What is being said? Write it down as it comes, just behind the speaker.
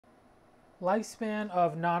Lifespan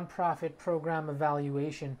of nonprofit program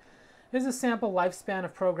evaluation. This is a sample lifespan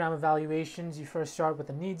of program evaluations. You first start with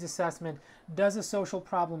a needs assessment. Does a social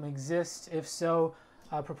problem exist? If so,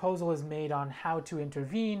 a proposal is made on how to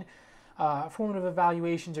intervene. Formative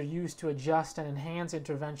evaluations are used to adjust and enhance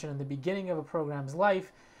intervention in the beginning of a program's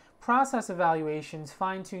life. Process evaluations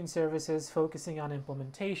fine-tune services focusing on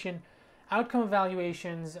implementation. Outcome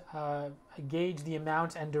evaluations gauge the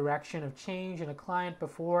amount and direction of change in a client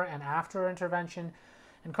before and after intervention.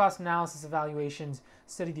 And cost analysis evaluations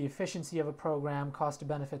study the efficiency of a program, cost to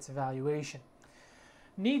benefits evaluation.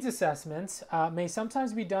 Needs assessments may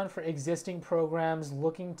sometimes be done for existing programs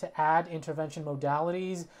looking to add intervention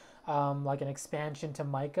modalities, like an expansion to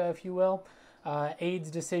MICA, if you will. Aids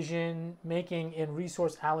decision making in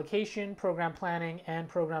resource allocation, program planning, and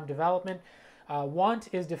program development. Want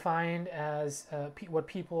is defined as what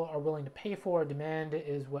people are willing to pay for. Demand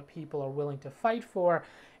is what people are willing to fight for.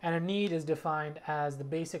 And a need is defined as the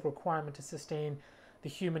basic requirement to sustain the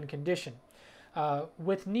human condition.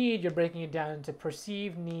 With need, you're breaking it down into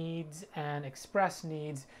perceived needs and expressed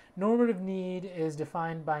needs. Normative need is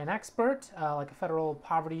defined by an expert, like a federal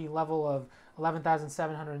poverty level of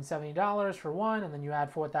 $11,770 for one, and then you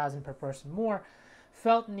add $4,000 per person more.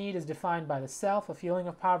 Felt need is defined by the self, a feeling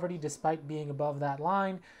of poverty despite being above that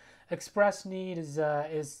line. Expressed need is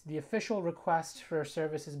the official request for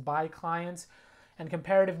services by clients. And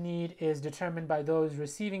comparative need is determined by those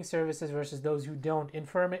receiving services versus those who don't,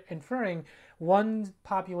 inferring one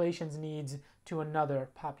population's needs to another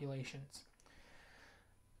population's.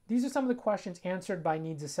 These are some of the questions answered by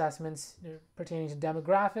needs assessments pertaining to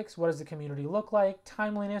demographics. What does the community look like?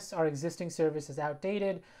 Timeliness, are existing services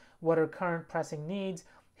outdated? What are current pressing needs?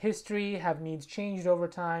 History, have needs changed over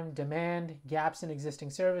time? Demand, gaps in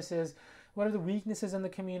existing services? What are the weaknesses in the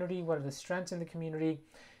community? What are the strengths in the community?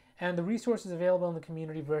 And the resources available in the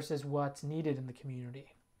community versus what's needed in the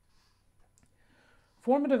community.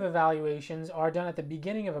 Formative evaluations are done at the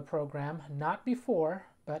beginning of a program, not before,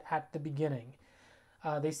 but at the beginning.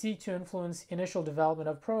 They seek to influence initial development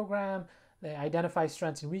of program. They identify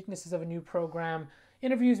strengths and weaknesses of a new program.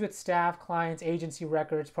 Interviews with staff, clients, agency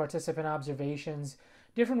records, participant observations.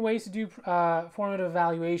 Different ways to do formative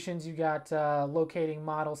evaluations. You got locating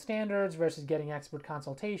model standards versus getting expert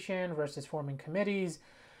consultation versus forming committees.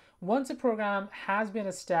 Once a program has been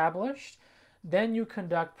established, then you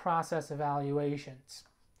conduct process evaluations.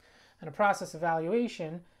 And a process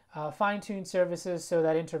evaluation fine-tunes services so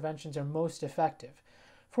that interventions are most effective.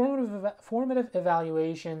 Formative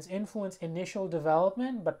evaluations influence initial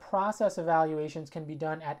development, but process evaluations can be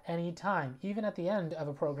done at any time, even at the end of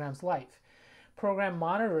a program's life. Program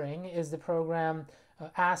monitoring is the program,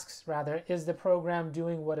 is the program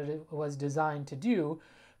doing what it was designed to do?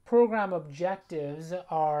 Program objectives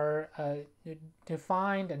are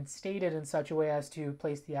defined and stated in such a way as to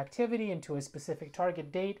place the activity into a specific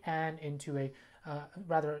target date and into a,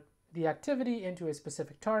 the activity into a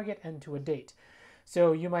specific target and to a date.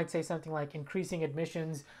 So you might say something like increasing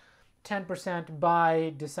admissions 10%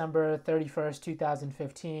 by December 31st,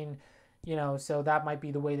 2015, so that might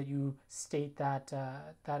be the way that you state that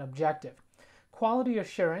objective. Quality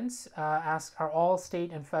assurance asks, are all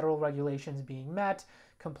state and federal regulations being met?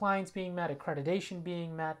 Compliance being met, accreditation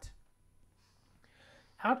being met.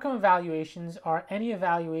 Outcome evaluations are any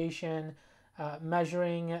evaluation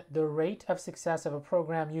measuring the rate of success of a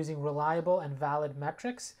program using reliable and valid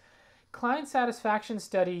metrics. Client satisfaction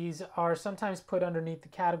studies are sometimes put underneath the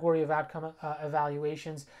category of outcome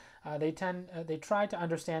evaluations. They try to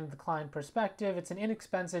understand the client perspective. It's an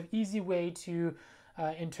inexpensive, easy way to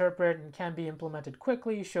interpret and can be implemented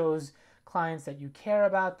quickly, shows clients that you care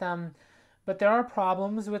about them. But there are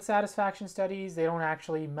problems with satisfaction studies. They don't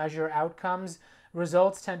actually measure outcomes.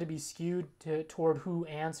 Results tend to be skewed toward who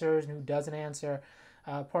answers and who doesn't answer.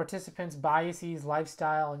 Participants' biases,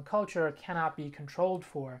 lifestyle, and culture cannot be controlled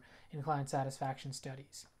for in client satisfaction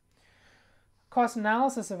studies. Cost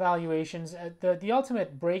analysis evaluations, the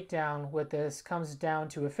ultimate breakdown with this comes down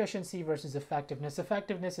to efficiency versus effectiveness.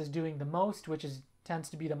 Effectiveness is doing the most, which tends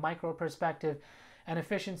to be the micro perspective, and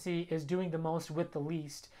efficiency is doing the most with the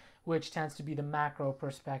least, which tends to be the macro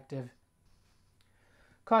perspective.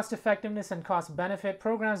 Cost effectiveness and cost benefit.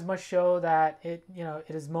 Programs must show that it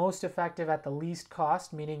is most effective at the least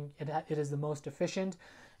cost, meaning it is the most efficient.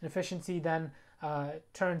 And efficiency then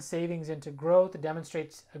turns savings into growth. It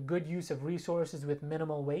demonstrates a good use of resources with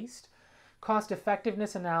minimal waste. Cost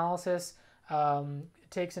effectiveness analysis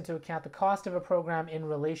takes into account the cost of a program in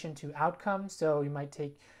relation to outcomes. So you might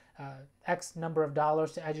take X number of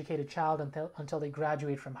dollars to educate a child until they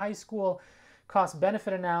graduate from high school. Cost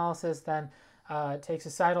benefit analysis then takes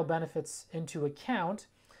societal benefits into account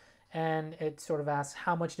And it sort of asks,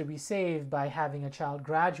 how much did we save by having a child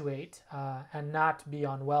graduate and not be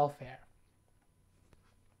on welfare?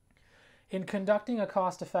 In conducting a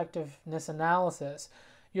cost effectiveness analysis,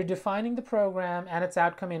 you're defining the program and its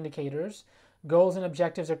outcome indicators. Goals and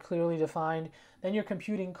objectives are clearly defined. Then you're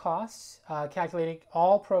computing costs, calculating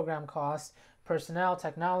all program costs, personnel,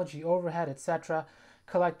 technology, overhead, etc.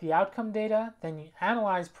 Collect the outcome data, then you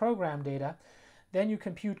analyze program data. Then you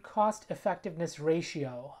compute cost effectiveness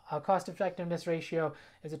ratio. A cost effectiveness ratio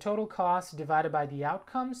is a total cost divided by the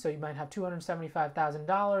outcome. So you might have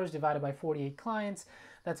 $275,000 divided by 48 clients.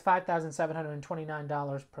 That's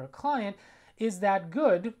 $5,729 per client. Is that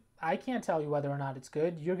good? I can't tell you whether or not it's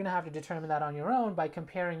good. You're going to have to determine that on your own by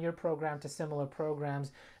comparing your program to similar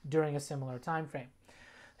programs during a similar time frame.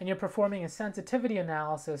 And you're performing a sensitivity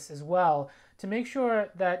analysis as well to make sure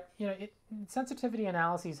that, sensitivity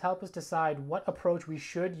analyses help us decide what approach we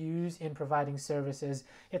should use in providing services.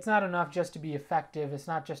 It's not enough just to be effective. It's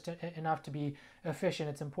not just enough to be efficient.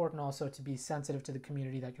 It's important also to be sensitive to the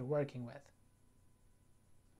community that you're working with.